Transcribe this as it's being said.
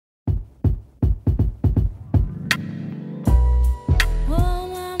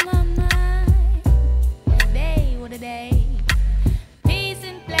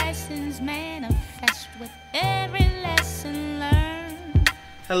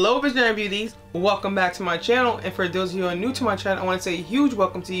Hello Visionary Beauties, welcome back to my channel, and for those of you who are new to my channel, I want to say a huge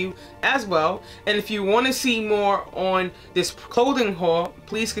welcome to you as well. And if you want to see more on this clothing haul,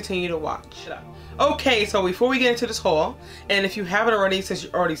 please continue to watch. Okay, so before we get into this haul, and if you haven't already, since you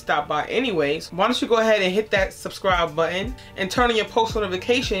already stopped by anyways, why don't you go ahead and hit that subscribe button and turn on your post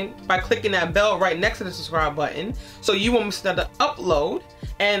notification by clicking that bell right next to the subscribe button so you won't miss another upload.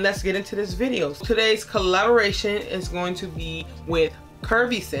 And let's get into this video. Today's collaboration is going to be with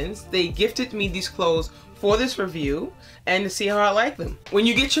Curvy. Since they gifted me these clothes for this review and to see how I like them. When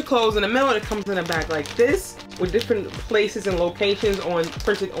you get your clothes in the mail, it comes in a bag like this with different places and locations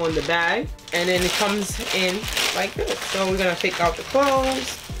printed on the bag, and then it comes in like this. So we're gonna take out the clothes.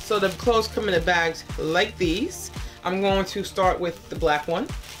 So the clothes come in the bags like these. I'm going to start with the black one.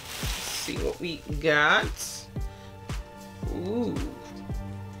 Let's see what we got. Ooh,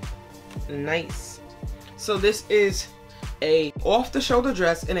 nice. So this is a off-the-shoulder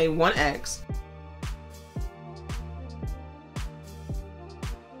dress in a 1X.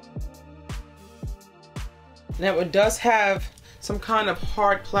 Now it does have some kind of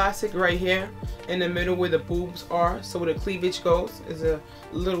hard plastic right here in the middle where the boobs are, so where the cleavage goes is a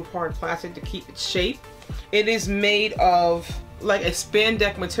little hard plastic to keep its shape. It is made of like a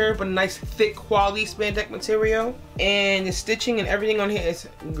spandex material, but a nice thick quality spandex material, and the stitching and everything on here is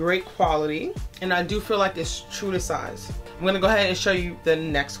great quality, and I do feel like it's true to size. I'm gonna go ahead and show you the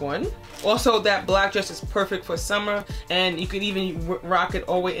next one. Also, that black dress is perfect for summer, and you could even rock it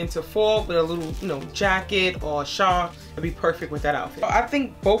all the way into fall with a little, jacket or shawl. It'd be perfect with that outfit. I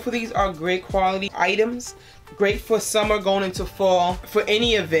think both of these are great quality items, great for summer, going into fall, for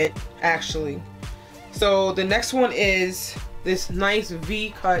any event actually. So the next one is this nice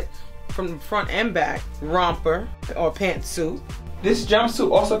V cut from the front and back romper or pantsuit. This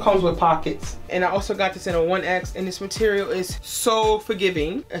jumpsuit also comes with pockets, and I also got this in a 1X, and this material is so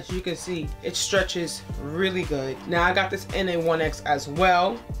forgiving. As you can see, it stretches really good. Now I got this in a 1X as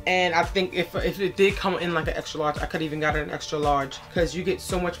well, and I think if it did come in like an extra large, I could even got it an extra large, because you get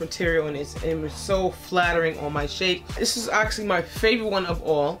so much material in this, and it was so flattering on my shape. This is actually my favorite one of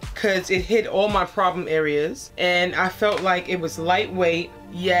all, because it hit all my problem areas, and I felt like it was lightweight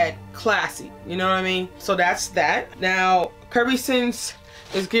yet classy, you know what I mean? So that's that. Now Curvy Sense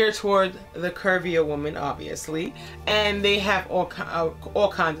is geared toward the curvier woman, obviously, and they have all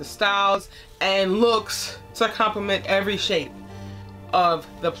kinds of styles and looks to complement every shape of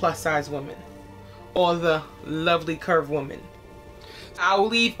the plus size woman or the lovely curved woman. I will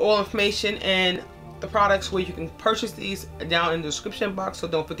leave all information and the products where you can purchase these down in the description box, so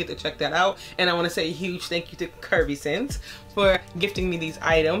don't forget to check that out. And I want to say a huge thank you to Curvy Sense for gifting me these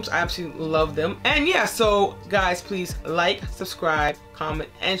items. I absolutely love them. And yeah, so guys, please like, subscribe,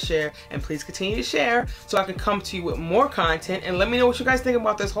 comment, and share, and please continue to share so I can come to you with more content. And let me know what you guys think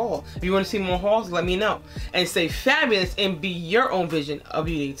about this haul. If you want to see more hauls, let me know. And stay fabulous and be your own vision of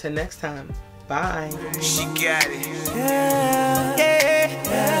beauty. Till next time, bye. She got it. Yeah, yeah,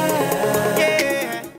 yeah.